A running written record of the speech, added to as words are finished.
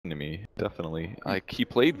Definitely. Like, he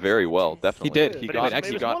played very well, definitely. He did. He But got, it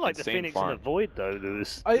he got more like the insane Phoenix farm. and the Void, though. That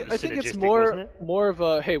was I think it's more of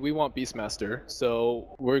a, hey, we want Beastmaster,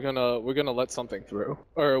 so we're gonna let something through,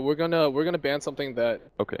 or we're gonna ban something that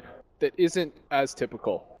isn't as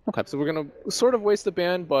typical. Okay. So we're gonna sort of waste the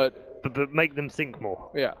ban, but make them think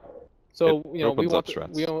more. yeah. So It you know we opens up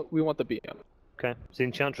want strats. we want the BM. Okay. So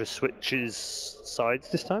Enchantress switches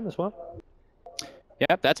sides this time as well.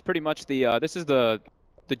 Yeah, that's pretty much the. This is the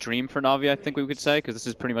dream for Na'Vi, I think we could say, because this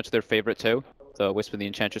is pretty much their favorite too. The Wisp and the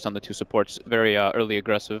Enchantress on the two supports, very early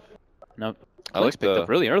aggressive. No, I like picked up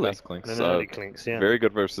really early. Clinks. Early Clinks, yeah. Very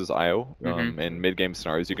good versus IO. In mid-game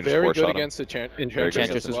scenarios, you can very just good four-shot against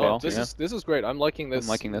Enchantress as well. This is great. I'm liking this.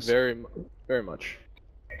 Very much.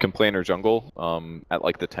 Can play in her jungle at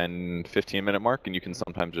like the 10-15 minute mark, and you can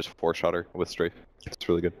sometimes just four-shot her with strafe. It's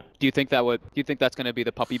really good. Do you think that's going to be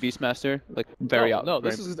the Puppey Beastmaster? Like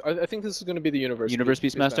I think this is going to be the Universe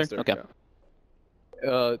Beastmaster. Okay.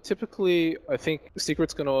 Yeah. Typically, I think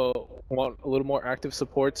Secret's going to want a little more active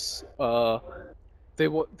supports. They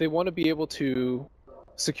want to be able to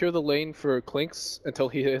secure the lane for Clinks until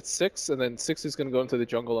he hits 6, and then 6 is going to go into the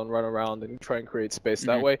jungle and run around and try and create space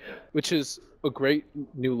that way, which is a great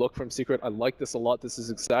new look from Secret. I like this a lot. This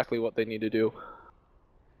is exactly what they need to do.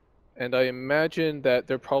 And I imagine that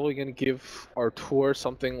they're probably going to give Artur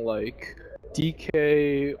something like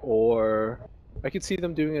DK, or I could see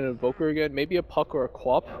them doing an Invoker again, maybe a Puck or a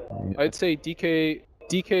Quap. I'd say DK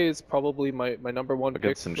is probably my number one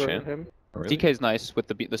pick for him. Really? DK is nice with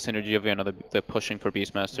the synergy of the pushing for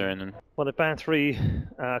Beastmaster, and then they banned 3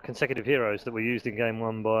 consecutive heroes that were used in game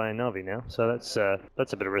 1 by Na'Vi now, so that's a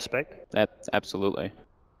bit of respect. That's absolutely.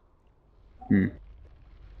 And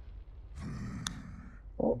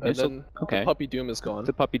then the Puppey Doom is gone.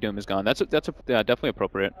 The Puppey Doom is gone. That's definitely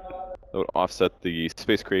appropriate. That would offset the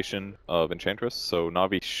space creation of Enchantress, so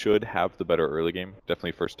Na'Vi should have the better early game.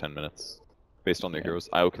 Definitely first 10 minutes, based on their heroes.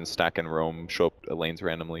 IO can stack and roam, show up at lanes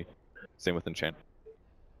randomly. Same with Enchant.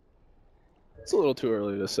 It's a little too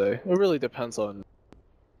early to say. It really depends on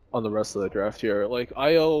the rest of the draft here. Like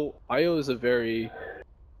IO is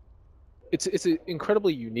it's an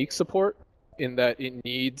incredibly unique support in that it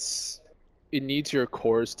needs your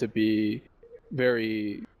cores to be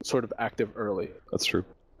very sort of active early. That's true.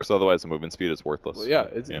 Because otherwise the movement speed is worthless. Well, yeah,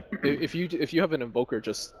 if you have an Invoker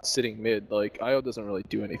just sitting mid, like IO doesn't really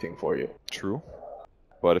do anything for you. True.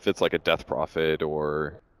 But if it's like a Death Prophet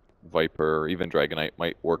or Viper or even Dragonite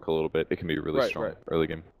might work a little bit, it can be really strong early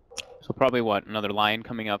game. So probably another Lion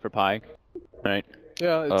coming out for Pi, right?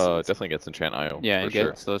 Yeah, definitely gets Enchant IO. Yeah, and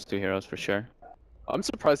gets those 2 heroes for sure. I'm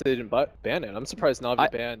surprised they didn't ban it. I'm surprised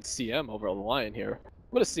Na'Vi banned CM over the Lion here.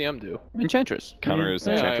 What does CM do? Enchantress. Counters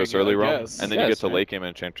Enchantress early roam, and then you get to late game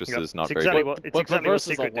Enchantress is not very good. But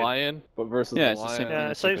versus a Lion, the Lion.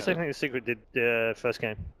 Yeah, same thing the Secret did first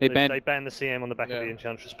game. They banned the CM on the back of the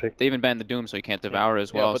Enchantress pick. They even banned the Doom so he can't devour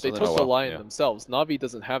as well. Yeah, but they took the Lion themselves. Na'Vi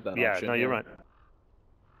doesn't have that option. Yeah, no, you're right.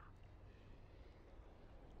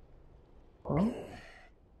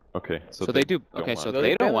 Okay, so they do. Okay, so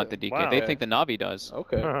they don't want the DK. Wow. They think the Na'Vi does.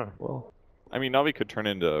 Okay. Well, I mean, Na'Vi could turn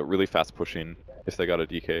into really fast pushing if they got a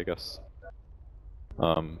DK, I guess.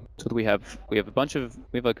 So we have like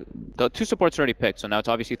the 2 supports already picked. So now it's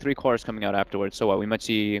obviously 3 cores coming out afterwards. So we might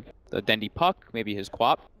see the Dendy Puck, maybe his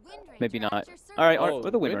Quap, maybe not. All right, or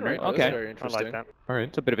the Windrunner. Okay, very interesting. I like that. All right,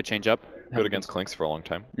 it's a bit of a change up. Good against Clinks for a long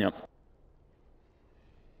time. Yep.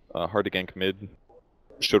 Hard to gank mid.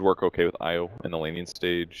 Should work okay with IO in the laning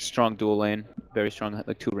stage. Strong dual lane, very strong,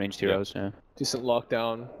 like 2 ranged heroes. Yeah. Decent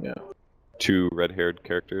lockdown. Yeah. 2 red-haired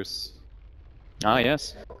characters. Ah,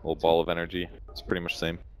 yes. A little ball of energy. It's pretty much the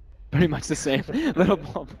same. Pretty much the same. Little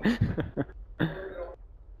bump.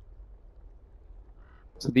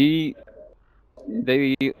 So I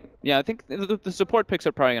think the support picks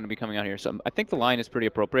are probably going to be coming out here. So I think the line is pretty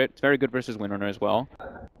appropriate. It's very good versus Windrunner as well,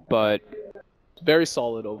 but very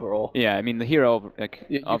solid overall. Yeah, I mean the hero, like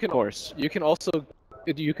of course. You can also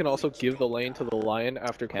give the lane to the Lion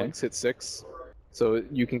after Clinks hit 6, so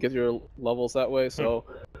you can get your levels that way. So,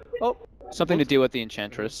 something to deal with the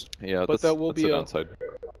Enchantress. Yeah, but that will be a downside.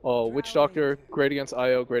 Witch Doctor, great against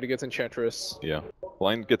IO, great against Enchantress. Yeah.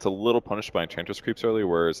 Line gets a little punished by Enchantress creeps early,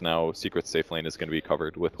 whereas now Secret's safe lane is going to be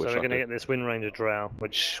covered with Witch Doctor. So we're going to get this Wind Ranger Drow,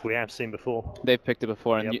 which we have seen before. They've picked it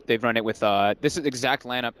before, and they've run it with, this is the exact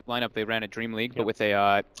lineup they ran at Dream League, but with a,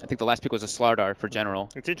 I think the last pick was a Slardar for General.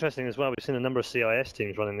 It's interesting as well, we've seen a number of CIS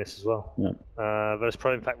teams running this as well. Yeah. Versus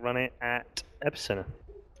Pro Impact run it at Epicenter.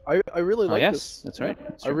 I really like yes, this. that's right.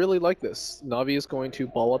 That's I true. really like this. Navi is going to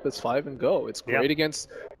ball up its 5 and go. It's great Yep. against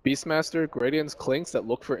Beastmaster, great against Clinks that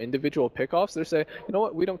look for individual pickoffs. They're saying, you know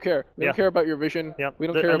what, we don't care. We Yeah. don't care about your vision. Yep. We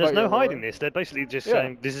don't And care about there's no your hiding lore." this. They're basically just Yeah.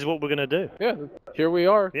 saying, this is what we're going to do. Yeah, here we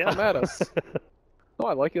are. Yeah. Come at us. No,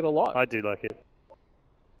 I like it a lot. I do like it.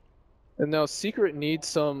 And now Secret needs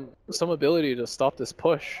some ability to stop this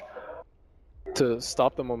push, to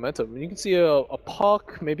stop the momentum. You can see a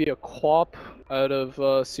Puck, maybe a Quap out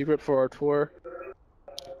of Secret for our tour.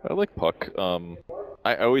 I like Puck.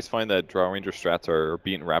 I always find that Draw Ranger strats are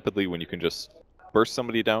beaten rapidly when you can just burst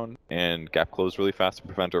somebody down and gap close really fast to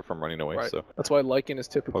prevent her from running away. Right. So That's why Lycan is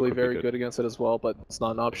typically would be very good. good against it as well, but it's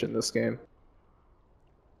not an option this game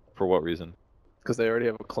for what reason? because they already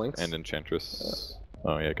have a Clinks. And Enchantress.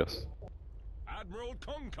 Oh yeah, I guess. Admiral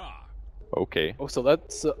Kunkka. Okay. Oh, so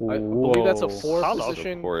that's I believe that's a Whoa.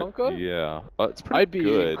 4-position For it, Kunkka. yeah. It's pretty I'd be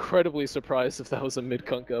good. incredibly surprised if that was a mid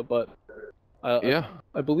Kunkka, but Yeah.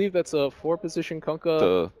 I believe that's a 4-position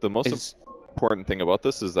Kunkka. The most important thing about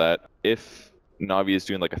this is that if Navi is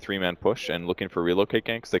doing like a 3-man push and looking for relocate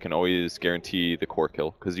ganks, they can always guarantee the core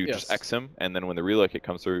kill because you just Yes. X him, and then when the relocate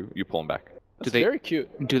comes through, you pull him back. That's they- very cute.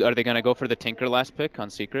 Are they gonna go for the Tinker last pick on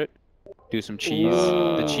Secret? Do some cheese,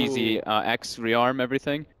 the cheesy X rearm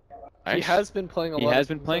everything. He has been playing a lot. Has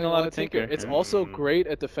been playing a lot of Tinker. It's also great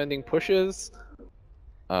at defending pushes.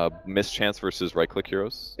 Miss chance versus right click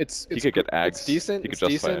heroes. He could get Ags. It's decent. He could It's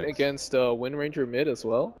justify decent Ags. against Wind Ranger mid as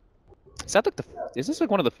well. Is that like is this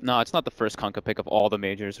like one of the? No, it's not the first Kunkka pick of all the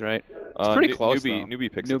majors, right? It's pretty close, though.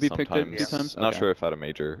 Newbie picks Newbie it picked it sometimes. two times? Not Okay. sure if at a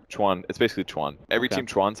major. Chuan. It's basically Chuan. Every Okay. team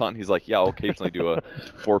Chuan's on, he's like, yeah, I'll occasionally do a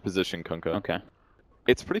 4-position Kunkka. Okay.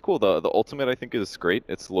 It's pretty cool. The ultimate I think is great.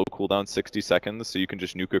 It's low cooldown, 60 seconds, so you can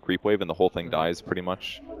just nuke a creep wave and the whole thing dies pretty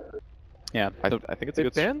much. Yeah. I think it's a They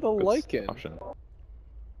good banned the good Lycan. option.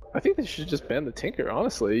 I think they should just ban the Tinker.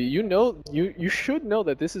 Honestly, you should know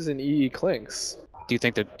that this is an EE Clinks. Do you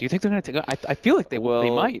think they're gonna take? I feel like they will. They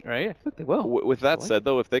Well, might, right? I feel like they will. With that What? said,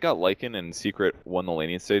 though, if they got Lycan and Secret won the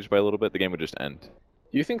laning stage by a little bit, the game would just end.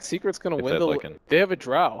 Do you think Secret's gonna If win they the? had Lycan. They have a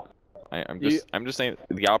Drow. I'm You- just saying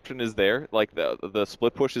the option is there. Like the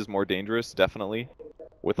split push is more dangerous, definitely,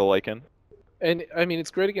 with a Lycan. And I mean,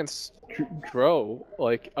 it's great against Dro,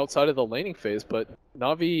 like outside of the laning phase, but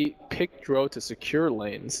Navi picked Dro to secure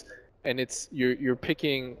lanes, and it's you're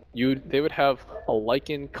picking they would have a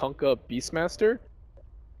Lycan Kunkka Beastmaster,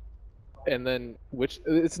 and then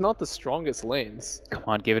it's not the strongest lanes. Come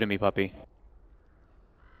on, give it to me, puppy.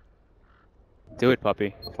 Do it,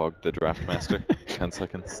 puppy. Fog the draft master. 10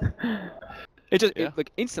 seconds. It just Yeah.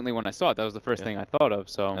 like instantly when I saw it, that was the first thing I thought of.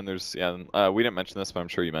 So And there's we didn't mention this, but I'm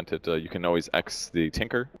sure you meant it. You can always X the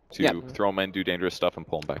Tinker to Yeah. throw him in, do dangerous stuff, and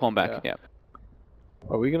pull him back. pull him back. Yeah. Yeah.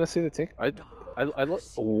 Are we gonna see the Tinker?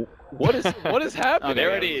 What is happening? Okay.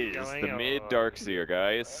 There it What's is, going the on? mid Darkseer,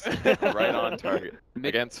 guys. Right on target.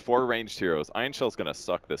 Against 4 ranged heroes. Iron Shell's gonna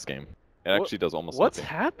suck this game. It actually does almost What's nothing.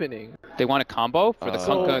 happening? They want a combo for the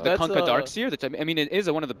So Kunkka, the that's Kunkka a- Darkseer. That's, I mean, it is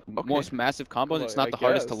one of the Okay. most massive combos. Well, It's not I the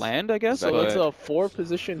hardest to guess. land, I guess. So But- it's a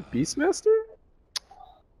 4-position Beastmaster?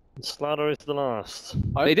 Slaughter is the last.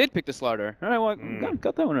 They did pick the Slaughter. All right, well, Mm.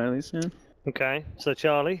 got that one right, at least. Yeah. Okay, so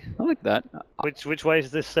Charlie, I like that. which way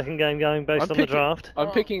is this second game going based I'm on picking- the draft?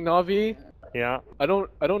 I'm picking Navi. Yeah, I don't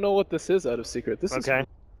know what this is out of Secret. This okay, is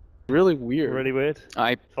really weird. really weird.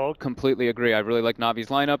 I Fog? completely agree. I really like Navi's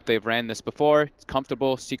lineup. They've ran this before. It's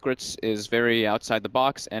comfortable. Secrets is very outside the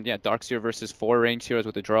box. And yeah, Darkseer versus 4 ranged heroes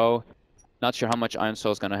with a draw. Not sure how much Iron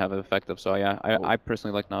Soul is going to have an effect of. So yeah, I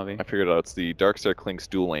personally like Navi. I figured out it's the Darkseer Clinks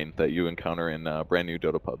dual lane that you encounter in brand new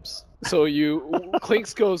Dota pubs. So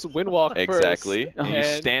Clinks goes Windwalk Exactly. first. And you and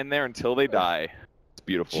stand there until they die. It's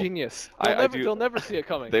beautiful. Genius. I They'll never see it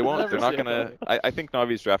coming. They won't. They'll They're never not see it gonna. coming. I think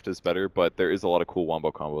Navi's draft is better, but there is a lot of cool wombo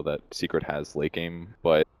combo that Secret has late game.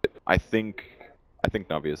 But I think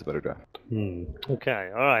Navi is a better draft. Okay,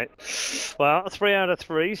 all right. Well, 3 out of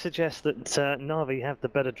 3 suggests that Na'Vi have the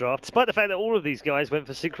better draft. Despite the fact that all of these guys went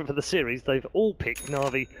for Secret for the series, they've all picked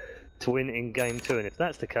Na'Vi to win in Game 2. And if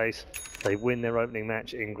that's the case, they win their opening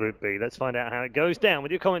match in Group B. Let's find out how it goes down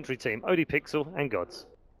with your commentary team, Odie Pixel and Gods.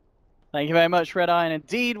 Thank you very much, Red Eye. And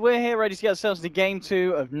indeed, we're here ready to get ourselves to Game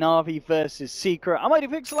 2 of Na'Vi versus Secret. I'm Odie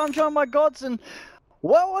Pixel, I'm joined by Gods, and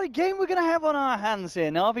well, what a game we're going to have on our hands here.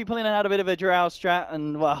 Na'Vi pulling out a bit of a drow strat,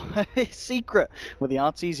 and well, Secret with the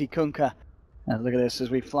Arteezy Kunkka. And look at this as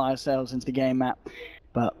we fly ourselves into the game map.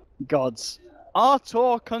 But Gods,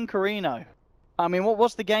 Artor Kunkarino. I mean,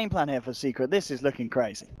 what's the game plan here for Secret? This is looking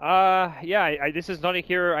crazy. Yeah, this is not a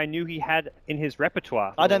hero I knew he had in his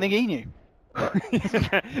repertoire. I don't think he knew.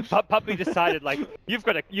 Puppey decided like you've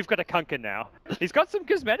got a Kunkka now. He's got some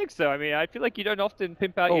cosmetics though. I mean, I feel like you don't often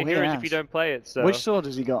pimp out your heroes if you don't play it. So which sword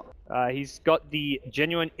has he got? He's got the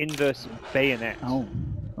genuine inverse bayonet. Oh,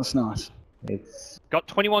 that's nice. It's got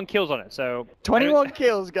 21 kills on it. So 21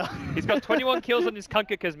 kills, guys. He's got 21 kills on his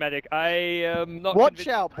Kunkka cosmetic. I am not. Watch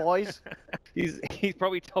out, boys. He's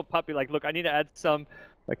probably told Puppey like, look, I need to add some.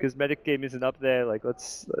 My cosmetic game isn't up there. Like,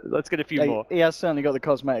 let's get a few more. He has certainly got the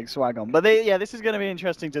cosmetic swag on. But yeah, this is going to be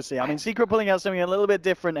interesting to see. I mean, Secret pulling out something a little bit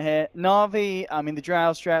different here. Na'Vi, I mean, the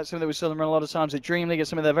Drow strat, something that we saw them run a lot of times at Dream League, is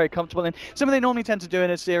something they're very comfortable in. Something they normally tend to do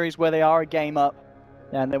in a series where they are a game up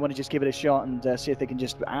and they want to just give it a shot and see if they can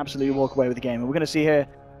just absolutely walk away with the game. And we're going to see here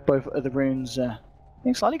both of the runes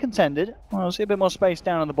being slightly contended. We'll see a bit more space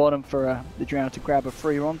down on the bottom for the Drow to grab a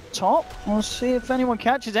free on top. We'll see if anyone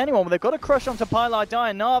catches anyone. They've got a crush onto Pylai Dai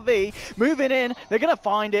and Na'Vi. Moving in, they're going to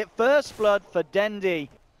find it. First blood for Dendi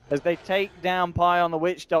as they take down Pi on the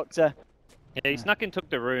Witch Doctor. Yeah, he snuck and took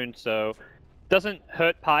the rune, so doesn't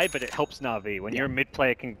hurt Pi, but it helps Na'Vi. When you're a mid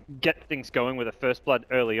player, can get things going with a first blood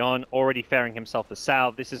early on, already fairing himself a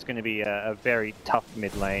salve. This is going to be a very tough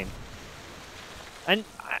mid lane. And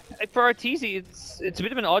for Arteezy, it's a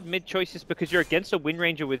bit of an odd mid choice just because you're against a Wind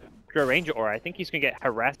Ranger with Grow Ranger Aura. I think he's going to get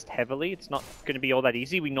harassed heavily. It's not going to be all that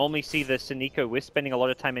easy. We normally see the Suniko Wisp spending a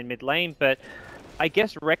lot of time in mid lane, but I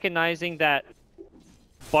guess recognizing that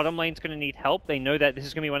bottom lane's going to need help, they know that this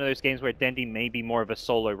is going to be one of those games where Dendi may be more of a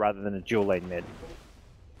solo rather than a dual lane mid.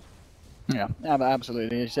 Yeah,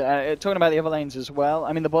 absolutely. Talking about the other lanes as well,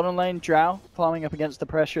 I mean, the bottom lane, Drow, farming up against the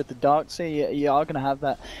pressure at the Dark Sea, you are going to have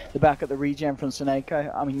the back at the regen from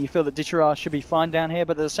Suneko. I mean, you feel that Ditchara should be fine down here,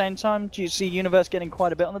 but at the same time, do you see Universe getting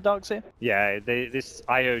quite a bit on the Dark Sea? Yeah, this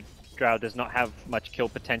IO Drow does not have much kill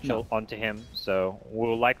potential onto him, so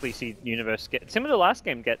we'll likely see Universe get, similar to last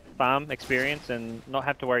game, get farm experience and not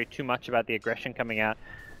have to worry too much about the aggression coming out.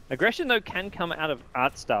 Aggression, though, can come out of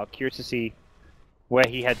art style. Curious to see where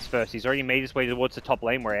he heads first. He's already made his way towards the top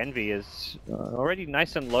lane where Envy is already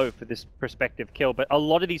nice and low for this prospective kill. But a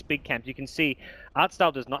lot of these big camps, you can see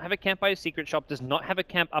Artstyle does not have a camp by his secret shop, does not have a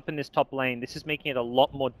camp up in this top lane. This is making it a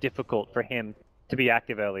lot more difficult for him to be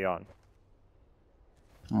active early on.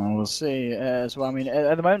 We'll see as well. I mean,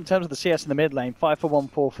 at the moment, in terms of the CS in the mid lane, 5 for 1,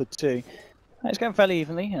 4 for 2. It's going fairly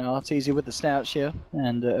evenly. You know, Arteezy with the Stout Shear,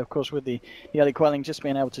 and of course with the early quelling just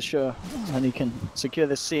being able to show that he can secure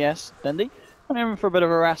this CS. Dendi in for a bit of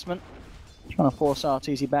harassment, trying to force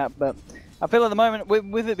Arteezy back, but I feel at the moment,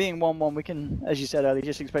 with it being 1-1, we can, as you said earlier,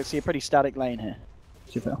 just expect to see a pretty static lane here.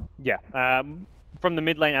 Do you feel? Yeah, from the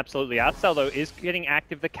mid lane, absolutely. Artstyle, though, is getting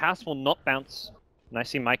active. The cast will not bounce.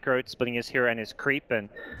 Nicely micro, splitting his hero and his creep, and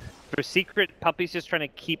for Secret, Puppey's just trying to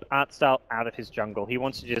keep Artstyle out of his jungle. He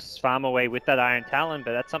wants to just farm away with that Iron Talon,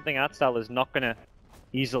 but that's something Artstyle is not going to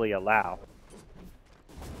easily allow.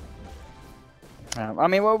 I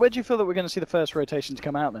mean, well, where do you feel that we're going to see the first rotation to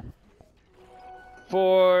come out then?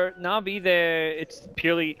 For Na'Vi there, it's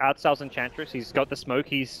purely Artstyle's Enchantress. He's got the smoke.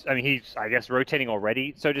 He's, I guess, rotating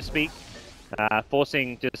already, so to speak.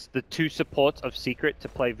 Forcing just the two supports of Secret to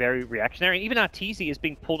play very reactionary. Even Arteezy is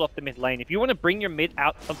being pulled off the mid lane. If you want to bring your mid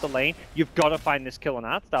out of the lane, you've got to find this kill on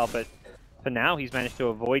Artstyle, but for now, he's managed to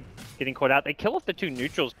avoid getting caught out. They kill off the two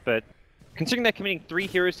neutrals, but considering they're committing 3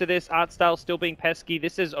 heroes to this, Artstyle still being pesky,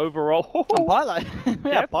 this is overall... Pi,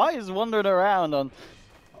 yeah, Pi is wandering around on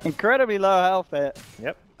incredibly low health here.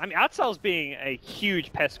 Yep. I mean, Artstyle's being a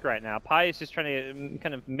huge pest right now. Pi is just trying to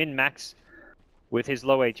kind of min-max with his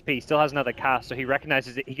low HP. Still has another cast, so he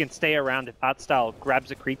recognizes that he can stay around. If Artstyle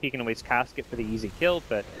grabs a creep, he can always cast it for the easy kill,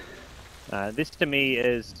 but this to me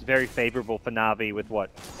is very favorable for Na'Vi with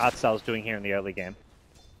what Artstyle's doing here in the early game.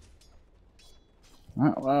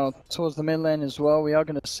 Right, well, towards the mid lane as well, we are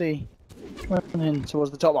going to see in towards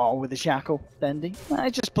the top. Oh, with the shackle, Dendi.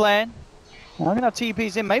 He's just playing. I'm going to have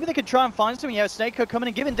TPs in. Maybe they could try and find something. You have Snakeo coming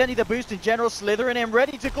and giving Dendi the boost in general. Slithering in,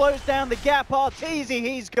 ready to close down the gap. Arteezy,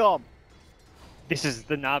 he's gone. This is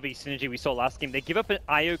the Na'Vi synergy we saw last game. They give up an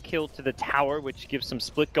IO kill to the tower, which gives some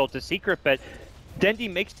split gold to Secret, but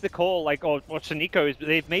Dendi makes the call, like, or Suniko,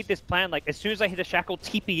 they've made this plan, like, as soon as I hit a shackle,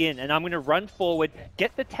 TP in, and I'm going to run forward,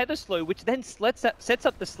 get the tether slow, which then sets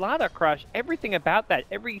up the Slather Crush. Everything about that,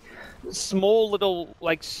 every small little,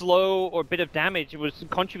 like, slow or bit of damage was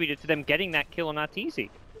contributed to them getting that kill on Arteezy.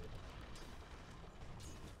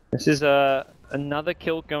 This is another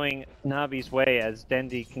kill going Na'Vi's way as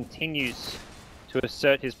Dendi continues to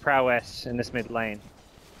assert his prowess in this mid lane.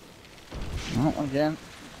 Well, again,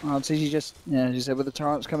 Arteezy just, yeah, as you said, with the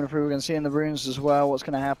torrents coming through, we're going to see in the runes as well what's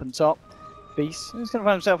going to happen top. Beast, he's going to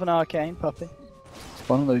find himself an arcane, Puppey.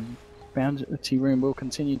 One of the bounty rune will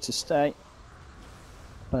continue to stay.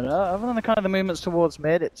 But other than the kind of the movements towards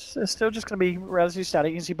mid, it's still just going to be relatively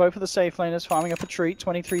static. You can see both of the safe laners farming up a treat,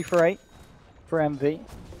 23 for 8 for MV,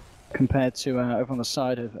 compared to over on the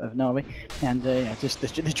side of Na'Vi. And yeah, just the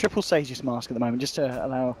triple Sage's mask at the moment, just to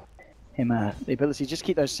allow him the ability to just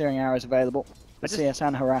keep those searing arrows available. The CS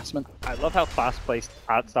and harassment. I love how fast-paced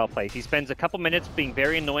Artstyle plays. He spends a couple minutes being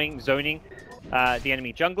very annoying, zoning the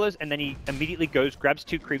enemy junglers, and then he immediately goes, grabs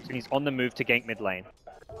 2 creeps, and he's on the move to gank mid lane.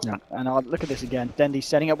 Yeah, and look at this again. Dendi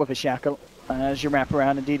setting up with a shackle. As you wrap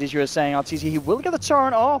around, indeed, as you were saying, RTZ, he will get the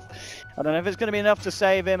torrent off. I don't know if it's going to be enough to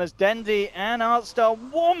save him, as Dendi and Artstar,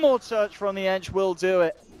 one more touch from the edge will do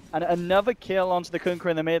it. And another kill onto the Kunkka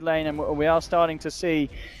in the mid lane, and we are starting to see,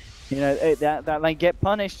 you know, that lane get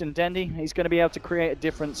punished, and Dendi, he's going to be able to create a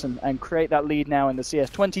difference and create that lead now in the CS.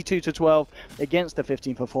 22-12 against the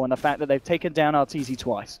 15-4, and the fact that they've taken down RTZ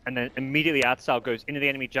twice. And then immediately Artstyle goes into the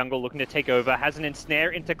enemy jungle looking to take over, has an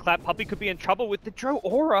ensnare into Clap. Puppey could be in trouble with the Dro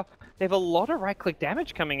Aura. They have a lot of right-click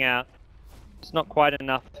damage coming out. It's not quite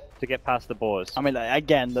enough to get past the boars. I mean,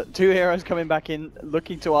 again, the 2 heroes coming back in,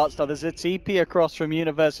 looking to Artstar. There's a TP across from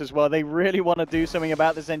Universe as well. They really want to do something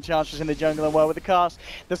about this Enchantress in the jungle, and well, with the cast,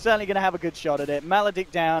 they're certainly going to have a good shot at it.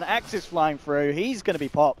 Maledict down, Axis flying through, he's going to be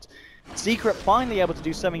popped. Secret finally able to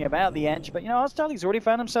do something about the edge, but you know, Artstar, he's already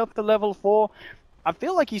found himself at the level 4. I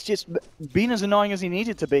feel like he's just been as annoying as he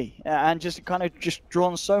needed to be, and just kind of just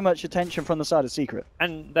drawn so much attention from the side of Secret.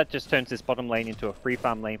 And that just turns this bottom lane into a free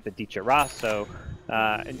farm lane for Dichara, so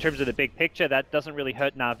in terms of the big picture, that doesn't really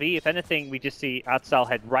hurt Na'Vi. If anything, we just see Artstal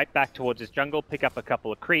head right back towards his jungle, pick up a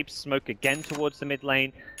couple of creeps, smoke again towards the mid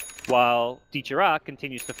lane, while Dichara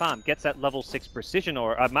continues to farm, gets that level 6 precision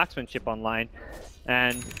or marksmanship online.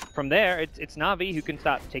 And from there, it's Na'Vi who can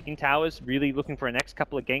start taking towers, really looking for a next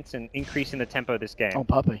couple of ganks and increasing the tempo of this game. Oh,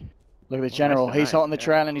 Puppey. Look at this general. He's hot on the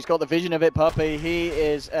trail, and he's got the vision of it, Puppey. He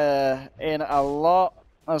is in a lot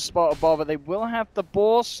of spot of bother. They will have the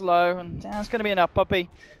boar slow, and that's going to be enough. Puppey,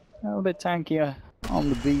 a little bit tankier on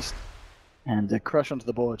the beast. And crush onto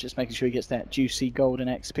the board, just making sure he gets that juicy golden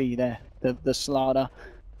XP there, the Slaughter.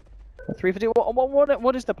 3 for 2.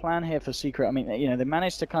 What is the plan here for Secret? I mean, you know, they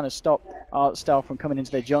managed to kind of stop Artstar from coming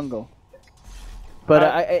into their jungle.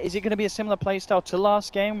 But is it going to be a similar playstyle to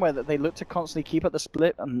last game, where they look to constantly keep up the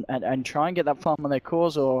split and try and get that farm on their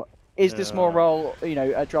cores, or is this more role, you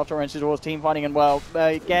know, draft-oriented towards team fighting? And well,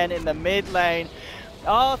 again in the mid lane,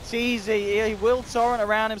 RTZ, he will torrent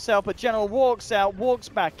around himself, but General walks out, walks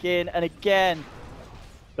back in, and again,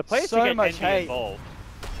 the players so much hate. Involved.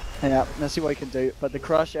 Yeah, let's see what he can do. But the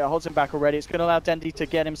crush holds him back already. It's going to allow Dendi to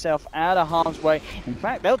get himself out of harm's way. In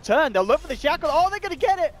fact, they'll turn. They'll look for the shackle. Oh, they're going to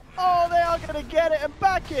get it. Oh, they are going to get it. And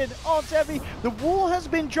back in onto Envy. The wall has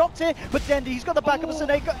been dropped here. But Dendi, he's got the back of the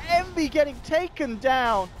Seneca. Envy getting taken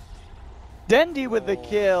down. Dendi with the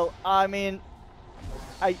kill. I mean,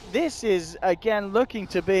 this is, again, looking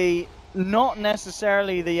to be not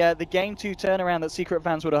necessarily the Game 2 turnaround that Secret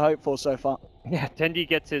fans would have hoped for so far. Yeah, Dendi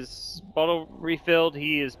gets his bottle refilled.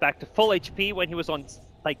 He is back to full HP when he was on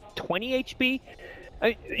like 20 HP.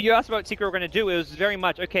 You asked about what Secret were going to do. It was very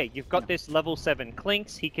much, okay, you've got this level 7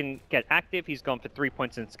 Clinks. He can get active. He's gone for 3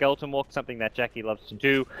 points in Skeleton Walk, something that Jackie loves to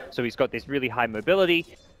do. So he's got this really high mobility.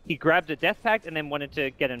 He grabbed a Death Pact and then wanted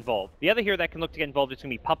to get involved. The other hero that can look to get involved is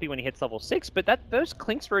going to be Puppey when he hits level 6, but that first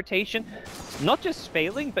Clinks rotation, not just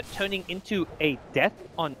failing, but turning into a death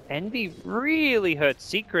on Envy really hurts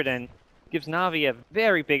Secret and gives Na'Vi a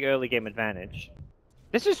very big early game advantage.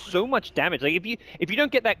 This is so much damage. Like if you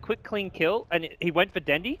don't get that quick clean kill, and he went for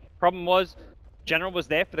Dendi, problem was General was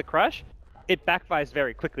there for the crush, it backfires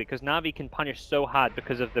very quickly because Na'Vi can punish so hard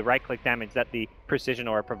because of the right click damage that the Precision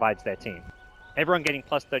Aura provides their team. Everyone getting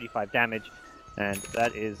plus 35 damage, and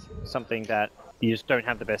that is something that you just don't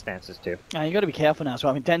have the best answers to. You got to be careful now. So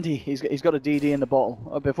I mean, Dendi, he's got a DD in the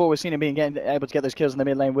bottle. Before we've seen him being able to get those kills in the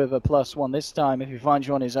mid lane with a +1. This time, if he finds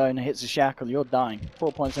you on his own and hits the shackle, you're dying.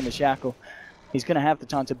 4 points in the shackle. He's going to have the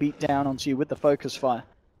time to beat down onto you with the focus fire.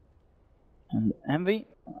 And Envy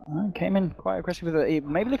came in quite aggressive with it.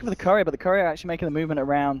 Maybe looking for the courier, but the courier actually making the movement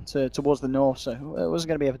around towards the north, so it wasn't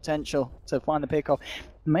going to be a potential to find the pickoff.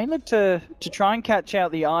 May look to try and catch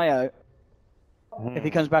out the IO. If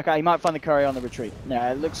he comes back out, he might find the courier on the retreat.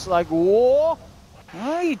 Yeah, it looks like war.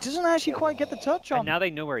 He doesn't actually quite get the touch on. And now they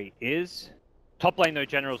know where he is. Top lane, though,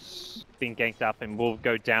 General's been ganked up and will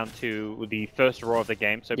go down to the first Roar of the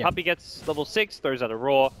game. So Puppey gets level 6, throws out a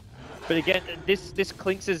Roar. But again, this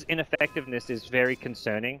Clinks' ineffectiveness is very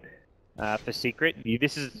concerning for Secret.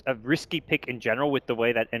 This is a risky pick in general with the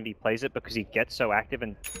way that Envy plays it because he gets so active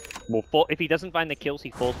and will fall. If he doesn't find the kills, he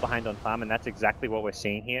falls behind on farm, and that's exactly what we're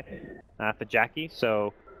seeing here for Jackie.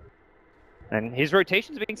 So And his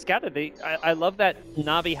rotations being scattered. I love that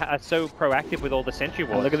Na'Vi are so proactive with all the sentry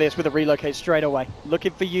wards. Look at this with the relocate straight away.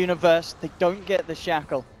 Looking for Universe. They don't get the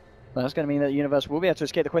shackle. But that's going to mean that Universe will be able to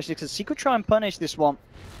escape the question because Secret try and punish this one.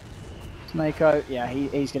 Mako, yeah,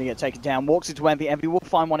 he's going to get taken down. Walks into Envy. Envy will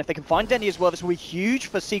find one. If they can find Dendy as well, this will be huge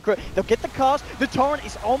for Secret. They'll get the cast. The Torrent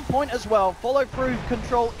is on point as well. Follow through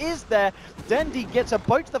control is there. Dendy gets a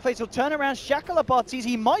boat to the face. He'll turn around, shackle up Artees.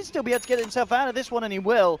 He might still be able to get himself out of this one, and he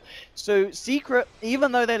will. So Secret,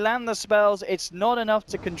 even though they land the spells, it's not enough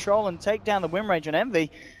to control and take down the win range on Envy.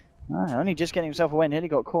 Only just getting himself away, nearly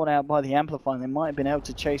got caught out by the Amplify. They might have been able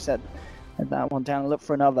to chase that one down and look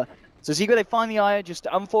for another. So Secret, they find the Eye. Just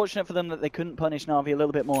unfortunate for them that they couldn't punish Na'Vi a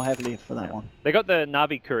little bit more heavily for that one. They got the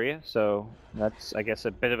Na'Vi Courier, so that's, I guess,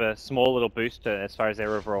 a bit of a small little boost as far as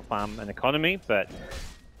their overall farm and economy, but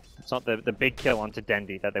it's not the big kill onto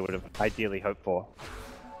Dendy that they would have ideally hoped for.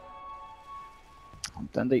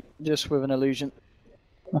 Dendy just with an illusion.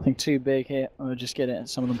 Nothing too big here. We'll just get it.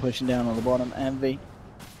 Some of them pushing down on the bottom. Envy.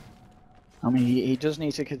 I mean, he does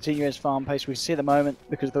need to continue his farm pace. We see at the moment,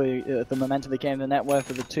 because of the momentum of the game, the net worth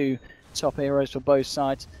of the two top heroes for both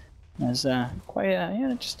sides. There's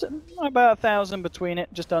quite, just about 1,000 between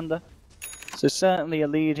it, just under. So certainly a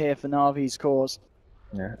lead here for Na'Vi's cause.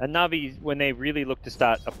 Yeah. And Na'Vi, when they really look to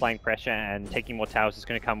start applying pressure and taking more towers, is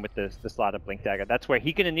going to come with the Slider Blink Dagger. That's where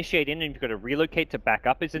he can initiate in, and you've got to relocate to back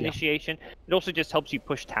up his initiation. It also just helps you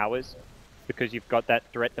push towers, because you've got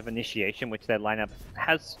that threat of initiation, which their lineup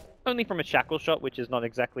has only from a shackle shot, which is not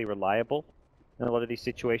exactly reliable in a lot of these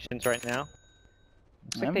situations right now.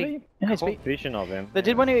 Looks like they caught vision of him. They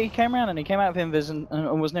did when he came around, and he came out of Invis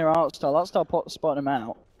and was near Artstar. Artstar spotted him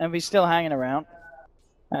out. Envy's still hanging around.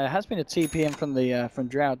 Has been a TP in from the from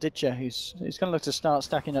Drow Ditcher, who's going to look to start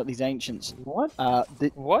stacking up these Ancients. What?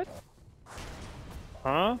 What?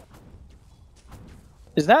 Huh?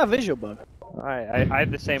 Is that a visual bug? I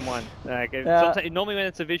have the same one. Normally when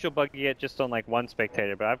it's a visual bug, you get just on like one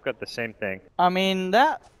spectator, but I've got the same thing. I mean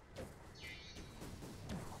that.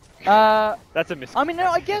 That's a misclick. I mean, no,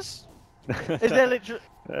 I guess. Is there literally?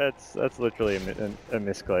 That's literally a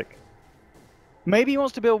misclick. Maybe he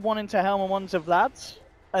wants to build one into Helm and one to Vlad's,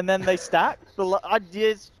 and then they stack.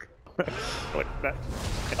 Ideas.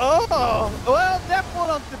 Oh, well, death one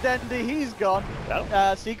onto Dendy, he's gone.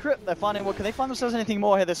 Secret, they're finding, well, can they find themselves anything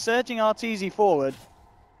more here? They're surging Arteezy forward.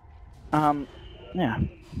 Yeah.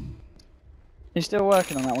 He's still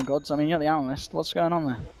working on that one, Gods. I mean, you're the analyst. What's going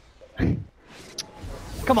on there?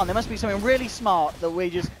 Come on, there must be something really smart that we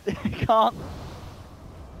just can't.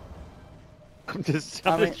 I'm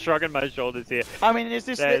just shrugging my shoulders here. I mean, is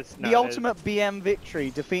this the ultimate BM victory,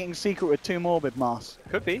 defeating Secret with 2 Morbid Masks?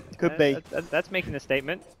 Could be. Could be. That's making a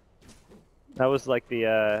statement. That was like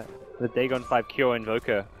the Dagon 5 Cure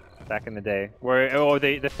Invoker back in the day. Or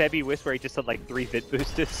the Febby Wisp, where he just had like 3 Vit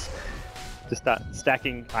boosters to start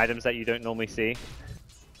stacking items that you don't normally see.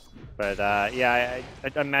 But yeah,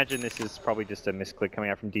 I imagine this is probably just a misclick coming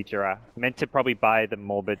out from DTR. Meant to probably buy the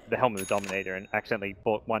Helm of the Dominator and accidentally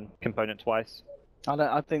bought one component twice.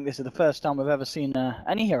 I think this is the first time we've ever seen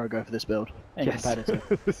any hero go for this build in competitive.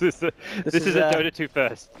 this is a Dota 2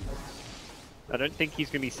 first. I don't think he's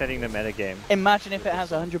going to be setting the meta game. Imagine if it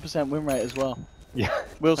has 100% win rate as well. Yeah.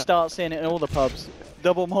 We'll start seeing it in all the pubs.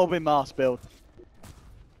 Double Morbid Mask build.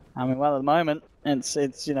 I mean, well, at the moment, it's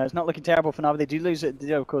it's not looking terrible for Na'Vi. They do lose it. They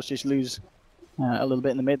do, of course, just lose a little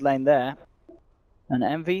bit in the mid lane there. And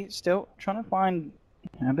Envy still trying to find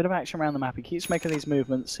a bit of action around the map. He keeps making these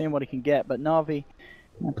movements, seeing what he can get. But Na'Vi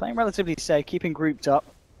playing relatively safe, keeping grouped up.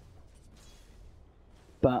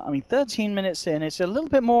 But, I mean, 13 minutes in, it's a little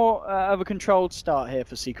bit more of a controlled start here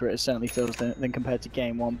for Secret, it certainly feels, than compared to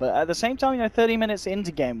Game 1. But at the same time, 30 minutes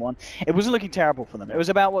into Game 1, it wasn't looking terrible for them. It was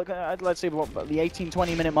about, let's say, the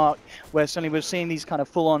 18-20 minute mark, where suddenly we're seeing these kind of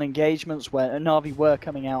full-on engagements where Na'Vi were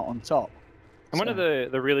coming out on top. And one of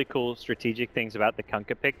the really cool strategic things about the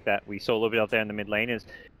Kunkka pick that we saw a little bit out there in the mid lane is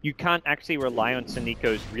you can't actually rely on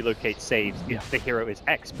Suniko's relocate saves if the hero is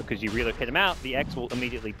X, because you relocate him out, the X will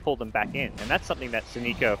immediately pull them back in. And that's something that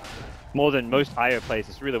Suniko, more than most IO players,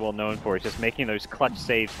 is really well known for, is just making those clutch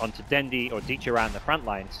saves onto Dendy or Deech around the front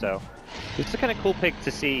line. So it's a kind of cool pick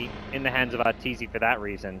to see in the hands of Arteezy for that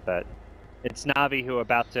reason, but it's Na'Vi who are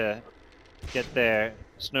about to get their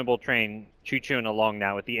snowball train choo-chooing along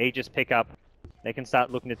now with the Aegis pickup. They can start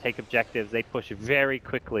looking to take objectives. They push very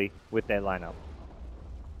quickly with their lineup.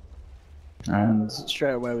 And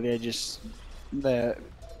straight away with the Aegis,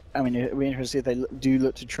 I mean, it'll be interesting if they do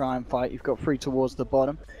look to try and fight. You've got 3 towards the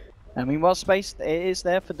bottom. I mean, while space is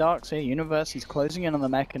there for Dark's here, Universe, he's closing in on the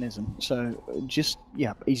mechanism. So just,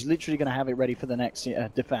 yeah, he's literally going to have it ready for the next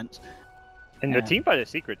defense. And the team fighter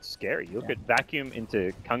secret's scary. You look at Vacuum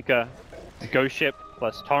into Kunkka, Ghost Ship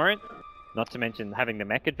plus Torrent, not to mention having the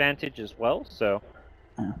mech advantage as well, so...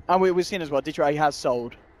 And we've seen as well, Detroit has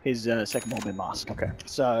sold his second Morbid Mask. Okay.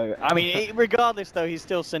 So, I mean, regardless though, he's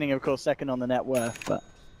still sitting, of course, second on the net worth, but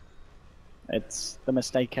the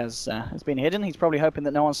mistake has been hidden. He's probably hoping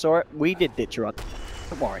that no one saw it. We did Detroit.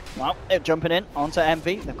 Don't worry. Well, they're jumping in onto MV.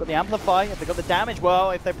 They've got the Amplify. They've got the damage.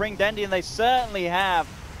 Well, if they bring Dendy, and they certainly have,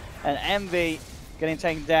 and MV getting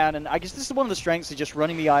taken down. And I guess this is one of the strengths of just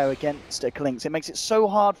running the IO against Clinks. It makes it so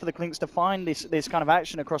hard for the Clinks to find this kind of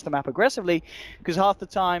action across the map aggressively, because half the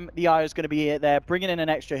time the IO is going to be there, bringing in an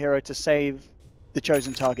extra hero to save the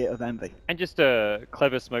chosen target of Envy. And just a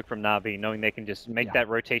clever smoke from Na'Vi, knowing they can just make that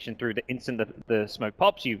rotation through the instant the smoke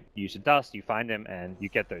pops, you use the dust, you find them, and you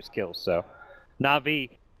get those kills. So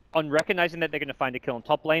Na'Vi, on recognizing that they're going to find a kill on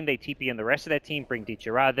top lane, they TP in the rest of their team, bring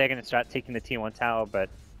Dichira, they're going to start taking the tier 1 tower, but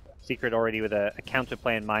Secret already with a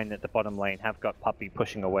counterplay in mind at the bottom lane have got Puppey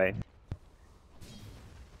pushing away.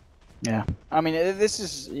 Yeah, I mean, this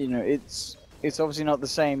is, you know, it's obviously not the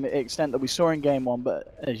same extent that we saw in game 1,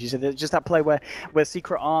 but as you said, there's just that play where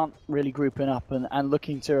Secret aren't really grouping up and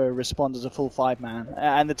looking to respond as a full 5-man.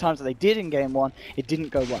 And the times that they did in game 1, it didn't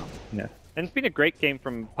go well. Yeah. And it's been a great game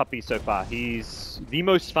from Puppey so far. He's the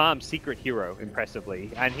most farmed Secret hero, impressively.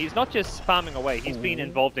 And he's not just farming away, he's been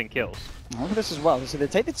involved in kills. Look at this as well. So they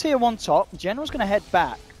take the tier 1 top, General's going to head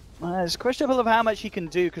back. It's questionable of how much he can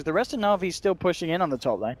do, because the rest of Na'Vi is still pushing in on the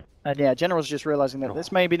top lane. And yeah, General's just realizing that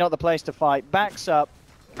this may be not the place to fight. Backs up.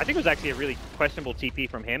 I think it was actually a really questionable TP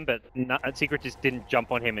from him, but Secret just didn't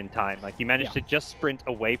jump on him in time. Like, he managed to just sprint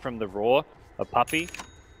away from the roar of Puppey.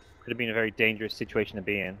 Could have been a very dangerous situation to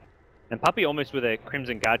be in. And Puppey almost with a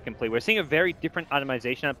Crimson Guard complete. We're seeing a very different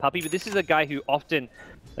itemization on Puppey, but this is a guy who often,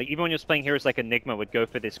 like, even when you're playing heroes like Enigma, would go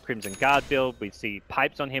for this Crimson Guard build. We'd see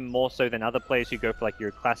pipes on him more so than other players who go for like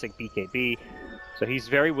your classic BKB. So he's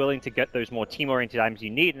very willing to get those more team-oriented items you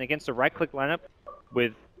need. And against the right-click lineup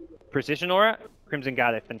with Precision Aura, Crimson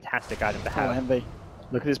Guard, a fantastic item to have. Oh, Envy.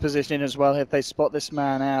 Look at his positioning as well. If they spot this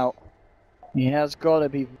man out, he has got to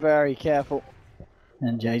be very careful.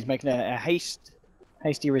 And yeah, he's making a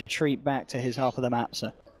hasty retreat back to his half of the map,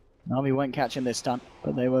 so Na'Vi won't catch him this time,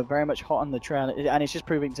 but they were very much hot on the trail, and it's just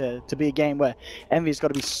proving to be a game where Envy's got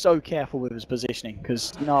to be so careful with his positioning,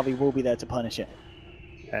 because Na'Vi will be there to punish it.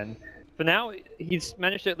 And for now, he's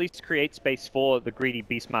managed to at least create space for the greedy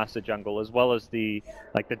Beastmaster jungle, as well as the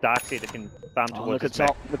Darkseer that can farm towards look at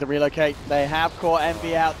top with the relocate. They have caught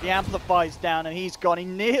Envy out, the Amplify's down, and he's gone. He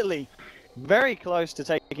nearly very close to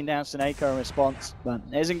taking down Seneko in response, but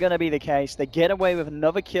isn't going to be the case. They get away with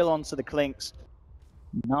another kill onto the Clinks.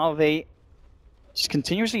 Na'Vi just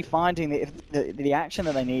continuously finding the action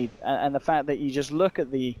that they need, and the fact that you just look at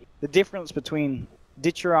the difference between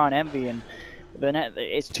Dichira and Envy, and the net,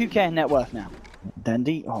 it's 2k in net worth now.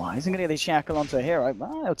 Dendy, isn't going to get this shackle onto a hero.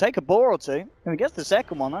 Well, he'll take a boar or two. If he gets the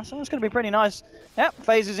second one, that's going to be pretty nice. Yep,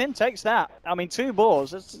 phases in, takes that. I mean, 2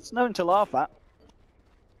 boars, it's nothing to laugh at.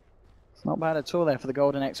 Not bad at all there for the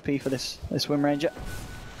golden XP for this Wind Ranger.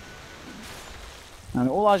 And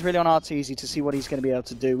all eyes really on RTZ to see what he's going to be able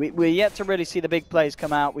to do. We're yet to really see the big plays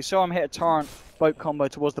come out. We saw him hit a torrent boat combo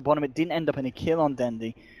towards the bottom. It didn't end up in a kill on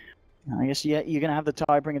Dendy. I guess you're going to have the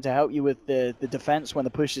Tidebringer to help you with the defense when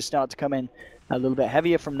the pushes start to come in a little bit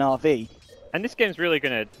heavier from Na'Vi. And this game's really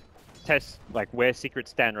going to test like where Secret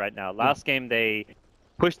stand right now. Last game they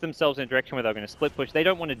push themselves in a direction where they're going to split push. They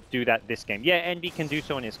don't want to do that this game. Yeah, Envy can do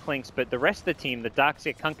so in his Clinks, but the rest of the team, the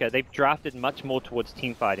Darkseer Kunkka, they've drafted much more towards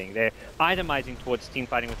team fighting. They're itemizing towards team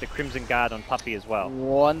fighting with the Crimson Guard on Puppey as well.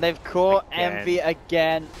 And they've caught Envy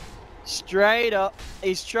again. Straight up.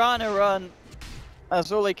 He's trying to run.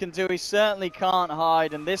 That's all he can do. He certainly can't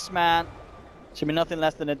hide. And this man should be nothing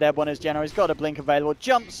less than a dead one as General. He's got a blink available.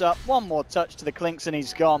 Jumps up. One more touch to the Clinks and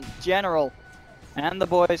he's gone. General and the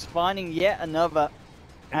boys finding yet another.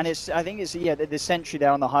 And I think it's the sentry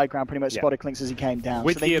there on the high ground pretty much spotted Clinks as he came down.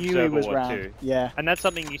 With so they the knew he was Observer round. too. Yeah. And that's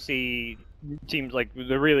something you see teams like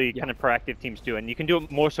the really kind of proactive teams do, and you can do it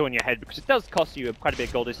more so in your head because it does cost you quite a bit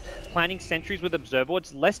of gold. Is planting sentries with Observer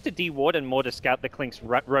Wards, less to deward and more to scout the Clinks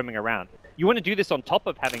roaming around. You want to do this on top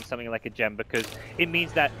of having something like a gem because it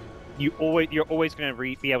means that you're always going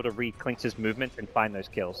to be able to read Clinks' movements and find those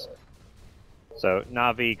kills. So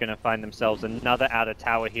Na'Vi going to find themselves another outer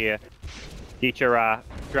tower here. Dichira,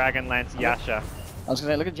 Dragonlance, Yasha. I was going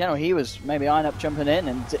to say, look at General, he was maybe eyeing up jumping in,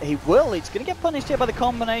 and he's going to get punished here by the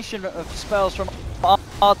combination of spells from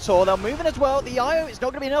Artor. They're moving as well. The IO is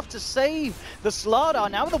not going to be enough to save the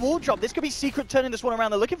Slardar. Now with the wall drop, this could be Secret turning this one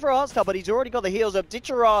around. They're looking for Artstar, but he's already got the heals up.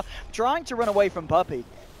 Dichira trying to run away from Puppey.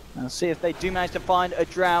 I'll see if they do manage to find a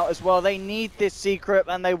Drow as well. They need this Secret,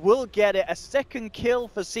 and they will get it. A second kill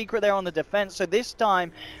for Secret there on the defense. So this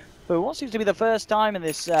time, for what seems to be the first time in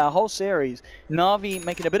this whole series, Na'Vi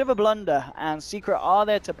making a bit of a blunder, and Secret are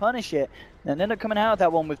there to punish it, and end up coming out of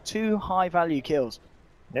that one with 2 high-value kills.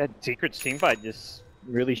 Yeah, Secret's teamfight just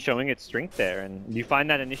really showing its strength there, and you find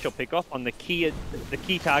that initial pickoff on the key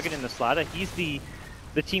target in the slider. He's the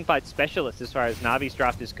teamfight specialist as far as Na'Vi's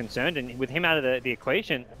draft is concerned, and with him out of the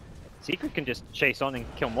equation, Secret can just chase on and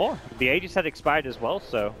kill more. The Aegis had expired as well,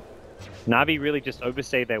 so Na'Vi really just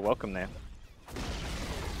overstayed their welcome there.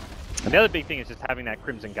 And the other big thing is just having that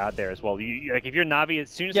Crimson Guard there as well. Like if you're Na'Vi, as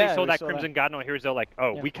soon as they saw that Crimson Guard on Heroes, they're like,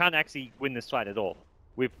 oh, we can't actually win this fight at all.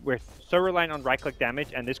 We're so reliant on right-click damage,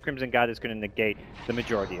 and this Crimson Guard is going to negate the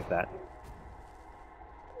majority of that.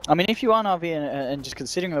 I mean, if you are Na'Vi and just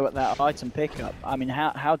considering that item pickup, I mean,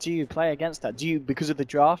 how do you play against that? Do you, because of the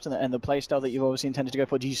draft and the playstyle that you've obviously intended to go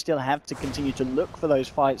for, do you still have to continue to look for those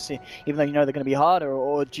fights, even though you know they're going to be harder,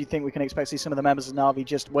 or do you think we can expect to see some of the members of Na'Vi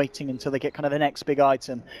just waiting until they get kind of the next big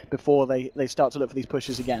item before they start to look for these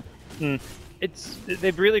pushes again?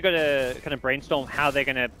 They've really got to kind of brainstorm how they're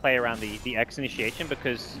going to play around the X initiation,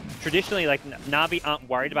 because traditionally, like, Na'Vi aren't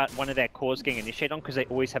worried about one of their cores getting initiated on because they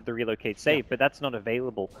always have the relocate save, but that's not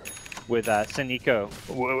available with Seniko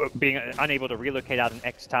being unable to relocate out an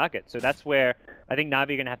X target. So that's where I think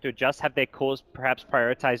Na'Vi are going to have to adjust, have their cores perhaps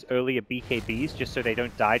prioritize earlier BKBs just so they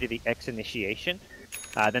don't die to the X initiation.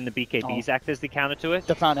 Then the BKBs act as the counter to it.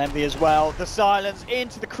 The found Envy as well. The silence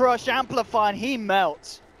into the crush amplify, and he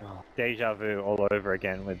melts. Deja vu all over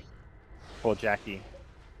again with poor Jackie.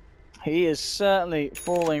 He is certainly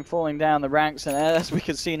falling down the ranks, and as we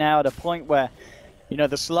can see now at a point where, you know,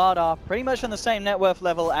 the Slard are pretty much on the same net worth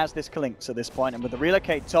level as this Kalinx at this point, and with the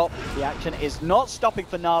relocate top, the action is not stopping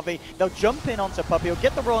for Na'Vi. They'll jump in onto Puppey, he'll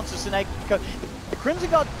get the raw onto Seneko. The Crimson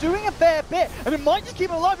Guard doing a fair bit, and it might just keep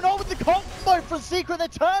it alive, and all with the combo for Secret, they're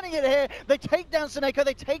turning it here. They take down Seneko,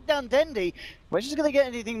 they take down Dendi. We're just going to get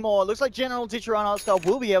anything more. It looks like General Ditcheron Artstar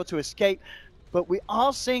will be able to escape, but we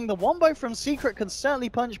are seeing the wombo from Secret can certainly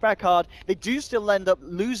punch back hard. They do still end up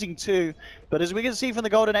losing 2, but as we can see from the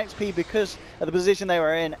Golden XP, because of the position they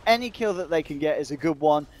were in, any kill that they can get is a good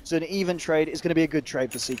one, so an even trade is going to be a good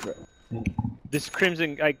trade for Secret. This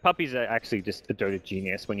Crimson, like, Puppey's actually just a Dota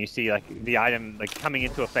genius. When you see, like, the item, like, coming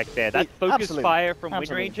into effect there, that focus fire from Wind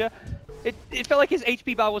Ranger, it felt like his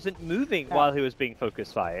HP bar wasn't moving while he was being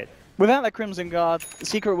focus fired. Without that Crimson Guard,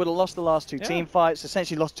 Secret would have lost the last 2 team fights,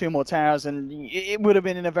 essentially lost 2 more towers, and it would have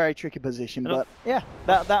been in a very tricky position, but yeah,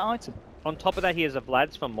 that item. On top of that, he has a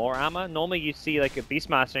Vlad's for more armor. Normally you see, like, a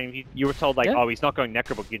Beastmaster, and if you were told, like, oh, he's not going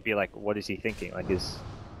Necrobook, you'd be like, what is he thinking? Like,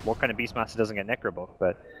 what kind of Beastmaster doesn't get Necrobook?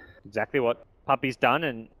 But exactly what Puppey's done,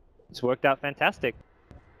 and it's worked out fantastic.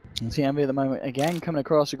 And see Envy at the moment, again, coming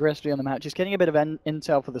across aggressively on the map, just getting a bit of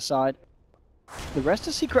intel for the side. The rest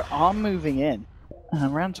of Secret are moving in,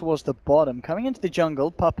 and around towards the bottom. Coming into the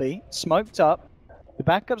jungle, Puppey, smoked up. The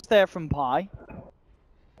backup's there from Pi.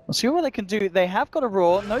 We'll see what they can do. They have got a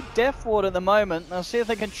Roar, no Death Ward at the moment. They'll see if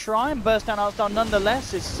they can try and burst down Artstar.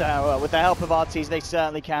 Nonetheless, it's, with the help of RTs, they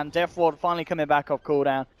certainly can. Death Ward finally coming back off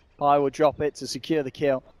cooldown. Pi will drop it to secure the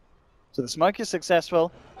kill. So the smoke is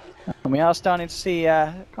successful, and we are starting to see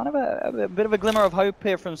kind of a bit of a glimmer of hope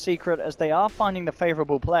here from Secret as they are finding the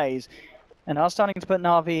favorable plays and are starting to put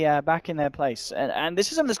Na'Vi back in their place. And this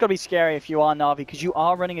is something that's got to be scary if you are Na'Vi, because you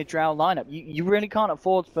are running a Drow lineup. You really can't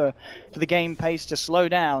afford for the game pace to slow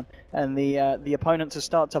down and the opponent to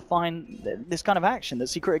start to find this kind of action that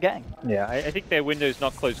Secret are getting. Yeah, I think their window's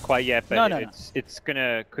not closed quite yet, but it's going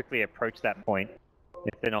to quickly approach that point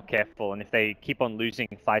if they're not careful, and if they keep on losing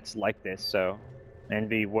fights like this. So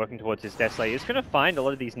Envy working towards his Death Slayer is going to find a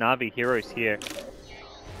lot of these Na'Vi heroes here.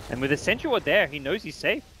 And with a Sentry Ward there, he knows he's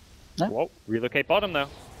safe. Yeah. Whoa, relocate bottom though.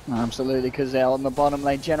 Absolutely, because they're on the bottom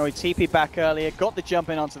lane. Generally TP back earlier, got the jump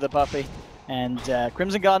in onto the Puppey. And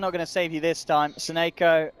Crimson Guard not going to save you this time.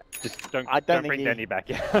 Seneko, just don't bring Dendi back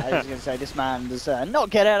yet. I was going to say, this man does not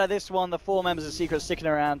get out of this one. The 4 members of Secret sticking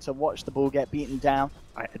around to watch the ball get beaten down.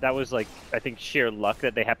 That was, like, I think sheer luck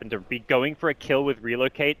that they happened to be going for a kill with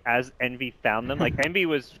relocate as Envy found them. Like, Envy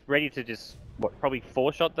was ready to just, probably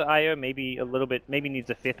 4-shot the IO, maybe a little bit, maybe needs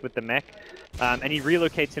a 5th with the mech. And he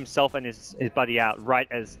relocates himself and his buddy out right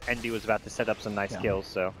as Envy was about to set up some nice kills,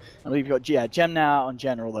 so. I believe you've got, Gem now on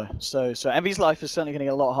General, though. So Envy's life is certainly going to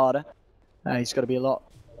get a lot harder. He's got to be a lot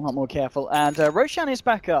more careful. And Roshan is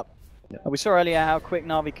back up. We saw earlier how quick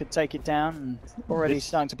Na'Vi could take it down, and already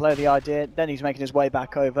starting to play the idea. Then he's making his way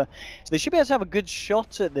back over. So they should be able to have a good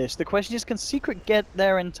shot at this. The question is, can Secret get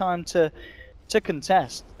there in time to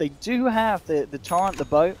contest? They do have the Torrent, the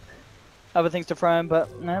boat. other things to throw in,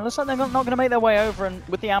 but no, looks like they're not going to make their way over, and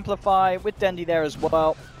with the Amplify, with Dendy there as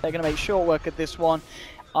well, they're going to make short work of this one.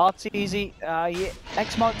 Arteezy, he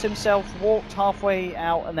X-marked himself, walked halfway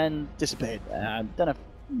out, and then disappeared. Don't know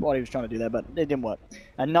what he was trying to do there, but it didn't work.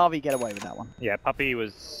 And Na'Vi get away with that one. Yeah, Puppey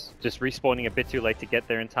was just respawning a bit too late to get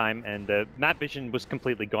there in time, and the map vision was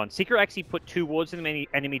completely gone. Secret actually put 2 wards in the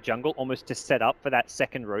enemy jungle almost to set up for that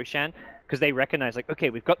second Roshan, because they recognize, like, okay,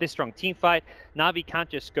 we've got this strong team fight. Na'Vi can't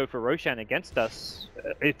just go for Roshan against us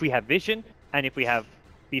if we have vision and if we have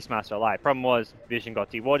Beastmaster alive. Problem was, vision got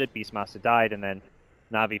dewarded, Beastmaster died, and then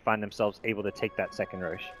Na'Vi find themselves able to take that second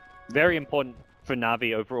Rosh. Very important for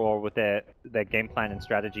Na'Vi overall with their game plan and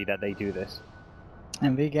strategy that they do this.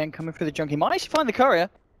 And again coming through the junkie. Might actually find the courier.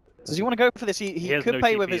 Does he want to go for this? He could no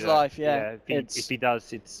pay TP with his though. life, yeah. If he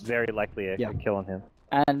does, it's very likely a kill on him.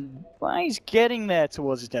 And well, he's getting there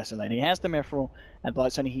towards his Desolator. He has the Mithril, and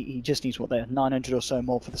Blight's only he just needs, what, there, 900 or so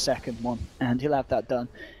more for the second one, and he'll have that done.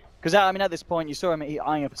 Because, I mean, at this point, you saw him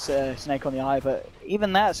eyeing up Snake on the eye, but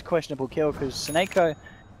even that's a questionable kill, because Snake,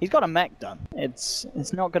 he's got a mech done. It's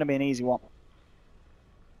not going to be an easy one.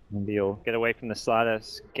 Maybe he'll get away from the slider,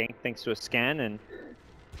 gank thanks to a scan, and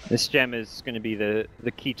this gem is going to be the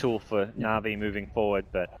key tool for Na'Vi moving forward.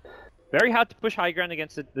 But very hard to push high ground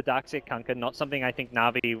against the Darkseid Kunkka, not something I think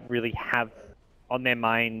Na'Vi really have on their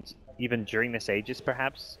mind even during this Aegis,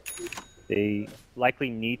 perhaps. They likely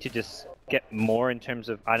need to just get more in terms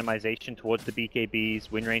of itemization towards the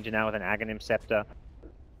BKBs, Wind Ranger now with an Aghanim Scepter.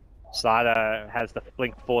 Slider has the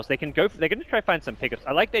Blink Force. They're going to try to find some pickups.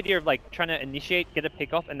 I like the idea of like trying to initiate, get a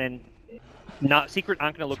pickoff, and then Secret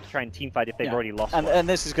aren't going to look to try and teamfight if they've already lost one. And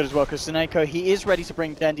this is good as well, because Seneko, he is ready to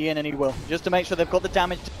bring Dendy in, and he will. Just to make sure they've got the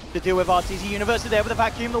damage to deal with. RTZ Universe is there with the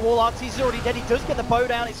vacuum, the wall. RTZ is already dead. He does get the bow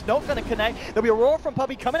down. It's not going to connect. There'll be a roar from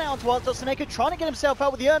Puppey coming out onto Seneko, trying to get himself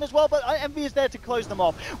out with the urn as well, but Envy is there to close them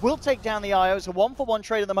off. Will take down the IO. It's a 1-for-1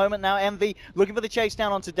 trade at the moment now. Envy looking for the chase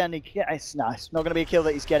down onto Dendy. Yeah, it's nice. Not going to be a kill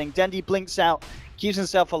that he's getting. Dendy blinks out, keeps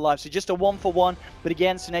himself alive, so just a 1-for-1. But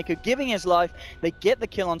again, Seneko giving his life. They get the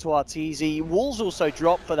kill onto RTZ. Wolves also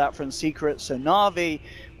drop for that from Secret, so Na'Vi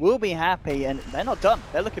will be happy, and they're not done.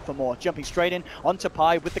 They're looking for more. Jumping straight in onto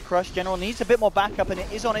Pi with the Crush. General needs a bit more backup, and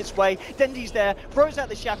it is on its way. Dendy's there, throws out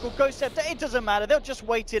the Shackle, Ghost Scepter. It doesn't matter. They'll just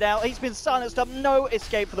wait it out. He's been silenced up. No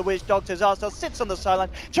escape for the Witch Doctors. Arstar sits on the sideline,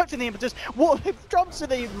 chucked in the impetus. Drops to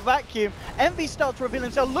the vacuum. Envy starts to reveal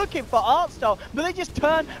himself, looking for Artstar, but they just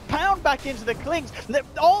turn, pound back into the Clinks.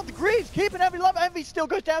 All the Greaves keeping Envy alive. Envy still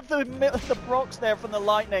goes down for the Brox there from the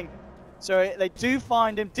Lightning. So they do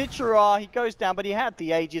find him. Ditchara, he goes down, but he had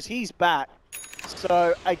the Aegis. He's back.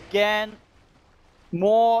 So again,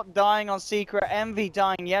 more dying on Secret. Envy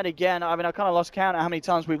dying yet again. I mean, I kind of lost count at how many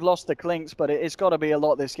times we've lost the Clinks, but it's got to be a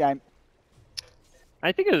lot this game.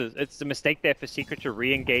 I think it's a mistake there for Secret to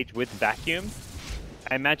re-engage with Vacuum.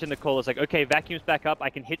 I imagine the call is like, okay, Vacuum's back up.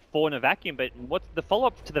 I can hit 4 in a Vacuum, but what's the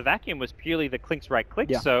follow-up to the Vacuum was purely the Clinks right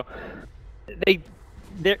click. Yeah. So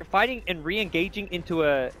they're fighting and re-engaging into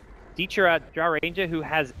a Jar Ranger who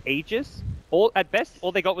has Aegis. At best,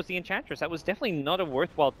 all they got was the Enchantress. That was definitely not a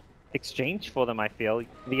worthwhile exchange for them, I feel.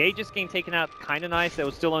 The Aegis game taken out, kind of nice. There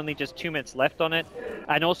was still only just 2 minutes left on it.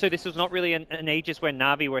 And also, this was not really an Aegis where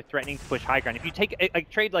Na'Vi were threatening to push high ground. If you take a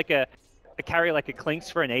trade like a carry like a Clinks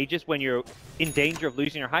for an Aegis when you're in danger of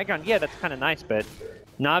losing your high ground, yeah, that's kind of nice, but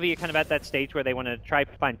Na'Vi are kind of at that stage where they want to try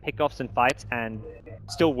to find pickoffs and fights and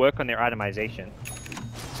still work on their itemization.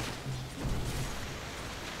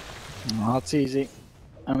 Oh, it's easy.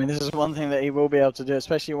 I mean, this is one thing that he will be able to do,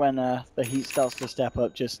 especially when the heat starts to step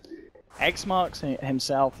up. Just X marks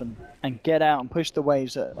himself and get out and push the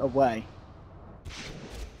waves away.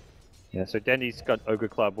 Yeah, so Dendy's got Ogre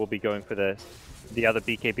Club. Will be going for the other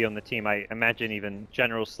BKB on the team. I imagine even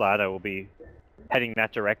General Slater will be heading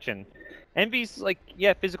that direction. Envy's like,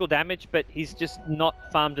 yeah, physical damage, but he's just not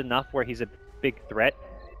farmed enough where he's a big threat.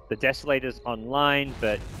 The Desolator's online,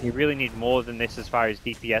 but you really need more than this as far as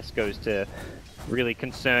DPS goes to really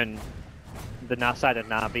concern the side of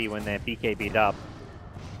Na'Vi when they're BKB'd up.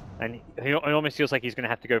 And it almost feels like he's going to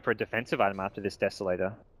have to go for a defensive item after this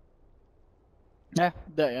Desolator. Yeah,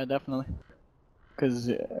 definitely. Because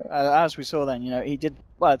as we saw then, you know, he did,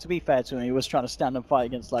 well, to be fair to him, he was trying to stand and fight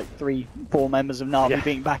against like 3-4 members of Na'Vi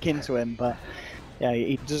being back into him, but yeah,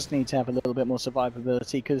 he just needs to have a little bit more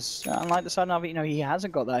survivability, because unlike the side of Na'Vi, you know, he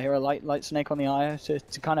hasn't got that hero like Snake on the IO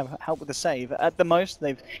to kind of help with the save. At the most,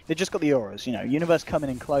 they've just got the auras, you know, Universe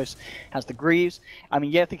coming in close, has the Greaves. I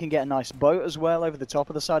mean, yeah, if they can get a nice boat as well over the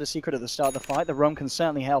top of the side of Secret at the start of the fight, the Rum can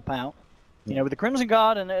certainly help out. You know, with the Crimson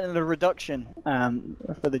Guard and the reduction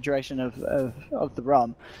for the duration of the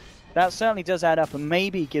Rum, that certainly does add up, and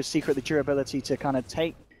maybe gives Secret the durability to kind of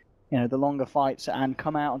take you know, the longer fights and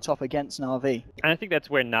come out on top against Na'Vi. And I think that's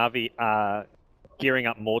where Na'Vi are gearing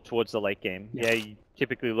up more towards the late game. Yeah, you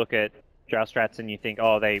typically look at draft strats and you think,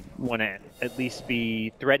 oh, they want to at least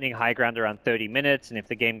be threatening high ground around 30 minutes, and if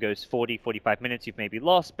the game goes 40, 45 minutes, you've maybe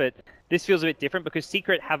lost. But this feels a bit different because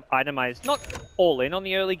Secret have itemized, not all in on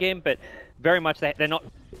the early game, but very much they're not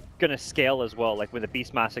going to scale as well, like with a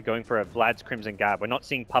Beastmaster going for a Vlad's Crimson Guard. We're not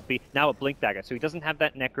seeing Puppey, now a Blink Dagger, so he doesn't have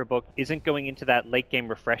that Necro Book, isn't going into that late game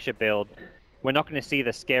refresher build. We're not going to see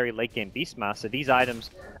the scary late game Beastmaster. These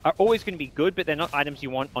items are always going to be good, but they're not items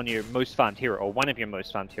you want on your most farmed hero, or one of your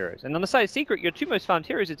most farmed heroes. And on the side of Secret, your two most farmed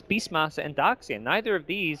heroes, it's Beastmaster and Darkseer. Neither of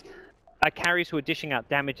these are carries who are dishing out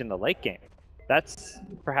damage in the late game. That's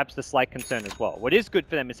perhaps the slight concern as well. What is good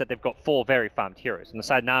for them is that they've got 4 very farmed heroes. On the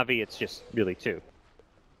side of Na'Vi, it's just really 2.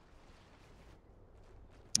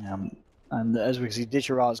 And as we can see,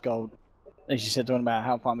 Ditchera's gold, as you said, talking about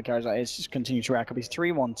how farm the carries are, it's just continuing to rack up. He's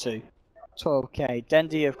 3-1-2. 12k.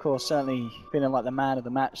 Dendy, of course, certainly feeling like the man of the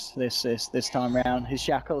match this time round. His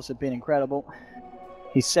shackles have been incredible.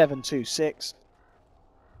 He's 7-2-6.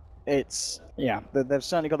 It's, yeah, they've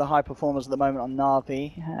certainly got the high performers at the moment on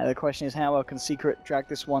Na'Vi. The question is, how well can Secret drag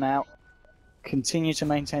this one out? Continue to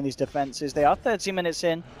maintain these defenses. They are 30 minutes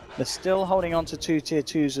in. They're still holding on to 2 tier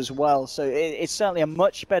 2s as well. So it's certainly a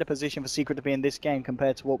much better position for Secret to be in this game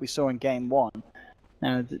compared to what we saw in game 1.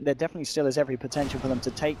 Now, there definitely still is every potential for them to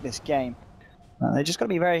take this game. They just got to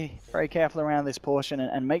be very, very careful around this portion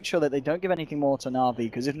and make sure that they don't give anything more to Na'Vi,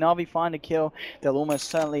 because if Na'Vi find a kill, they'll almost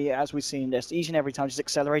certainly, as we've seen just each and every time, just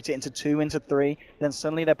accelerate it into 2, into 3, then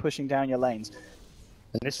suddenly they're pushing down your lanes.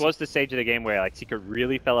 And this was the stage of the game where like Secret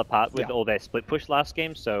really fell apart with all their split push last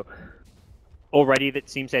game, so already that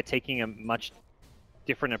seems they're taking a much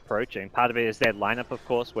different approach, and part of it is their lineup, of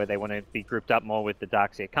course, where they want to be grouped up more with the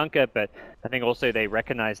Darkseer Kunkka, but I think also they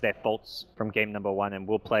recognize their faults from game number 1 and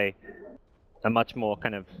will play a much more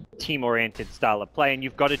kind of team-oriented style of play, and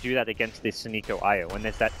you've got to do that against this Sunico IO. When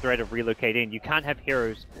there's that threat of relocating, you can't have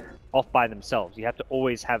heroes off by themselves. You have to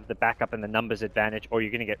always have the backup and the numbers advantage, or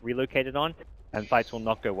you're going to get relocated on, and fights will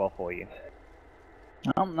not go well for you.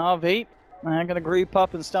 Na'Vi are going to group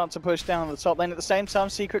up and start to push down the top lane. At the same time,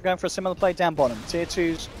 Secret going for a similar play down bottom. Tier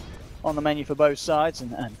 2s on the menu for both sides,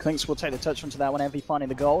 and Clinks will take the touch onto that one. Envy finding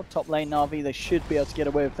the gold. Top lane Na'Vi, they should be able to get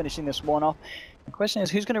away with finishing this one off. The question is,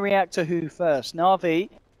 who's going to react to who first? Na'Vi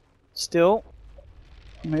still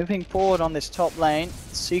moving forward on this top lane.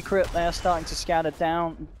 Secret, they're starting to scatter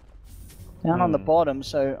down on the bottom,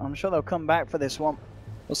 so I'm sure they'll come back for this one.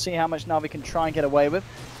 We'll see how much Na'Vi can try and get away with.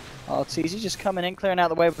 TZ just coming in, clearing out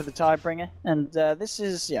the way with the Tidebringer, and this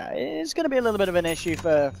is, yeah, it's going to be a little bit of an issue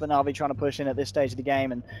for Na'Vi trying to push in at this stage of the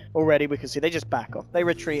game, and already we can see they just back off, they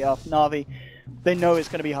retreat off. Na'Vi, they know it's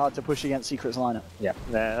going to be hard to push against Secret's lineup. Yeah,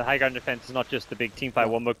 the high ground defense is not just the big teamfight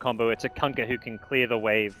one-mode combo, it's a Kunkka who can clear the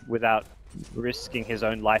wave without risking his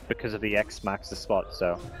own life because of the X marks the spot,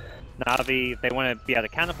 so Na'Vi, if they want to be able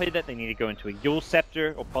to counterplay that, they need to go into a Yule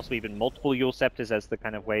Scepter, or possibly even multiple Yule Scepters as the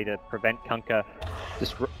kind of way to prevent Kunkka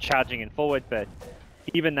just charging in forward, but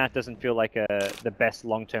even that doesn't feel like the best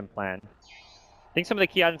long-term plan. I think some of the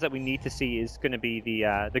key items that we need to see is going to be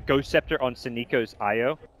the Ghost Scepter on Sunico's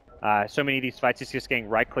IO. So many of these fights, he's just getting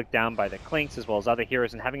right-clicked down by the Clinks as well as other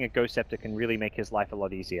heroes, and having a Ghost Scepter can really make his life a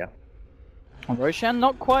lot easier. Roshan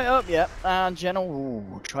not quite up yet, and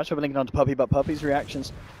General tries to link it onto Puppey, but Puppey's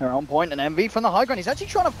reactions are on point, and MV from the high ground, he's actually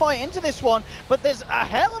trying to fight into this one, but there's a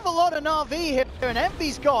hell of a lot of Na'Vi here, and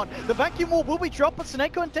MV's gone. The vacuum wall will be dropped, but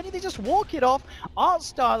Seneko and Denny, they just walk it off. Art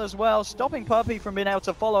style as well, stopping Puppey from being able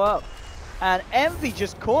to follow up. And MV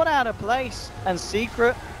just caught out of place, and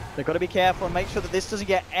Secret, they've got to be careful and make sure that this doesn't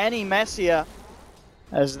get any messier,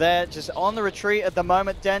 as they're just on the retreat at the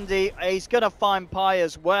moment. Dendy, he's going to find Pi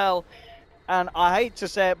as well. And I hate to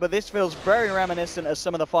say it, but this feels very reminiscent of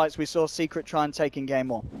some of the fights we saw Secret try and take in Game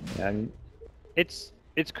 1. And it's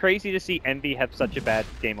crazy to see Envy have such a bad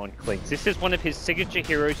game on Clinks. This is one of his signature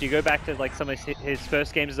heroes. You go back to like some of his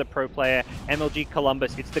first games as a pro player, MLG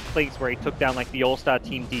Columbus, it's the Clinks where he took down like the All-Star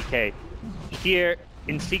Team DK. Here,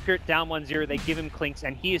 in Secret, down 1-0, they give him Clinks,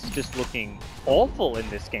 and he is just looking awful in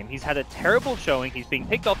this game. He's had a terrible showing, he's being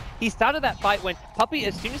picked off. He started that fight when Puppey,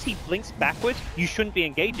 as soon as he blinks backwards, you shouldn't be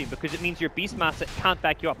engaging, because it means your Beastmaster can't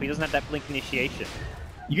back you up. He doesn't have that blink initiation.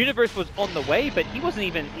 Universe was on the way, but he wasn't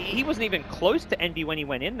even close to Envy when he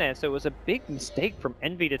went in there, so it was a big mistake from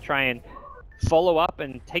Envy to try and follow up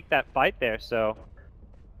and take that fight there. So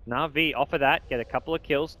Na'Vi off of that, get a couple of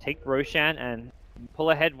kills, take Roshan, and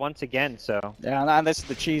pull ahead once again. So yeah, and this is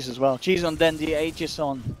the cheese as well. Cheese on Dendy, Aegis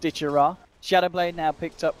on Ditchera. Shadowblade now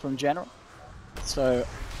picked up from General. So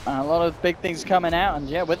A lot of big things coming out, and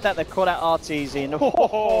yeah, with that they've caught out Arteezy, and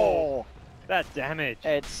oh, that damage.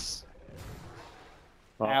 It's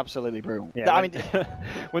absolutely brutal. Yeah, I mean,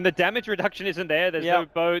 when the damage reduction isn't there, there's no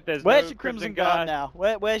boat, there's where's no your Crimson Guard now?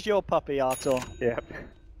 Where's your Puppey, Artur? Yep.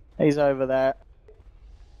 He's over there.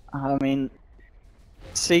 I mean,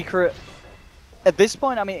 Secret, at this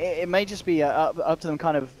point, I mean, it may just be up to them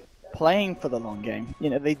kind of playing for the long game. You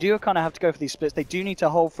know, they do kind of have to go for these splits. They do need to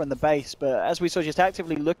hold from the base, but as we saw, just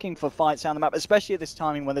actively looking for fights down the map, especially at this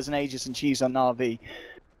timing when there's an Aegis and Cheese on Na'Vi.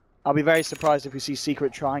 I'll be very surprised if we see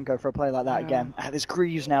Secret try and go for a play like that again. This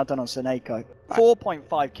Greaves now done on Seneko.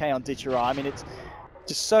 4.5k on Ditchera. I mean, it's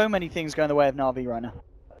just so many things going the way of Na'Vi right now.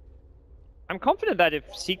 I'm confident that if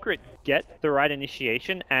Secret get the right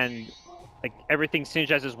initiation and like everything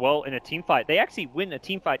synergizes well in a team fight, they actually win a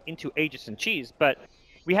team fight into Aegis and Cheese, but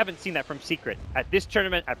we haven't seen that from Secret. At this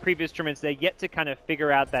tournament, at previous tournaments, they're yet to kind of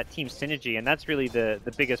figure out that team synergy, and that's really the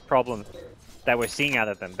biggest problem that we're seeing out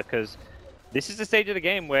of them, because this is the stage of the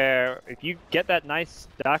game where if you get that nice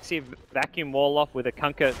Darkseer vacuum wall off with a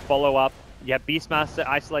Kunkka follow-up, you have Beastmaster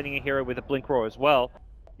isolating a hero with a Blink Roar as well,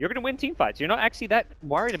 you're going to win team fights. You're not actually that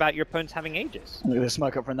worried about your opponents having Aegis. Look at the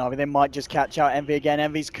smoke up from Na'Vi. They might just catch out Envy again.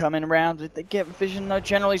 Envy's coming around. Did they get vision? No,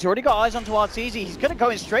 general. He's already got eyes onto Arteezy. He's going to go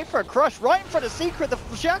in straight for a crush right in front of Secret. The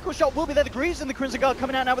Shackle shot will be there. The Greaves and the Crimson Guard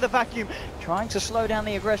coming out now with a vacuum, trying to slow down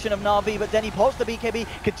the aggression of Na'Vi, but then he pops the BKB,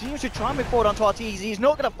 continues to try and move forward onto Arteezy. He's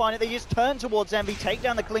not going to find it. They just turn towards Envy, take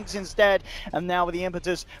down the Clinks instead, and now with the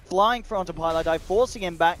impetus flying through onto Pilot Dive, forcing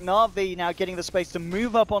him back. Na'Vi now getting the space to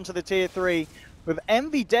move up onto the tier 3. With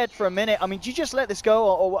Envy dead for a minute, I mean, do you just let this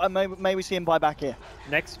go, or may we see him buy back here?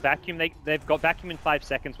 Next vacuum, they've got vacuum in 5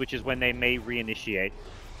 seconds, which is when they may reinitiate.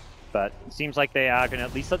 But it seems like they are going to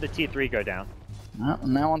at least let the tier 3 go down.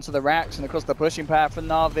 Now onto the racks, and of course the pushing power from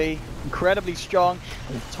Na'Vi, incredibly strong.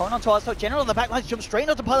 Torn onto Arsenal, General on the back line, jumps straight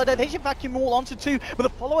onto Pilot. They should vacuum all onto 2, but the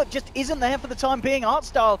follow-up just isn't there for the time being.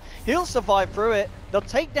 Artstyle, he'll survive through it. They'll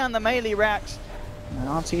take down the melee racks. And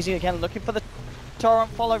Arteezy again looking for the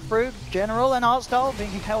Torrent follow through. General and Artstyle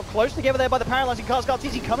being held close together there by the paralyzing cast.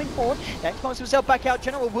 Arteezy coming forward. Xbox himself back out.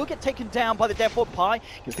 General will get taken down by the Deathward Pi.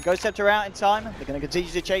 Gets the Ghost Scepter out in time. They're going to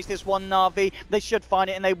continue to chase this one Na'Vi. They should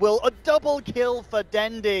find it, and they will. A double kill for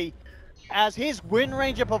Dendi, as his Wind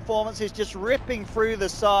Ranger performance is just ripping through the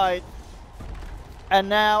side. And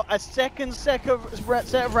now a second set of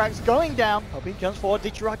racks going down. Puppey jumps forward.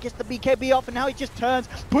 Ditchera gets the BKB off, and now he just turns,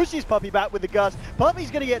 pushes Puppey back with the Gust. Puppey's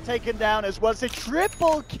going to get taken down as well. It's a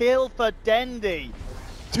triple kill for Dendi.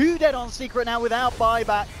 2 dead on Secret now without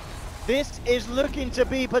buyback. This is looking to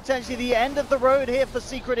be potentially the end of the road here for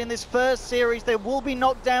Secret in this first series. They will be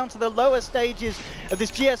knocked down to the lower stages of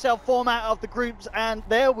this GSL format of the groups, and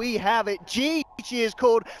there we have it. GG is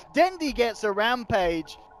called. Dendi gets a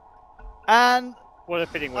rampage. And what a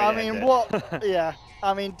fitting way. I mean, yeah.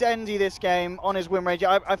 I mean, Dendi this game on his Wind Ranger.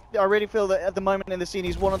 I really feel that at the moment in the scene,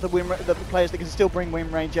 he's one of the players that can still bring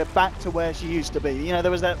Wind Ranger back to where she used to be. You know,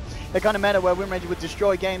 there was that kind of meta where Wind Ranger would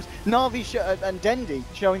destroy games. Na'Vi and Dendi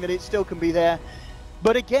showing that it still can be there.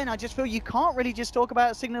 But again, I just feel you can't really just talk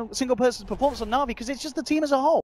about a single person's performance on Na'Vi, because it's just the team as a whole.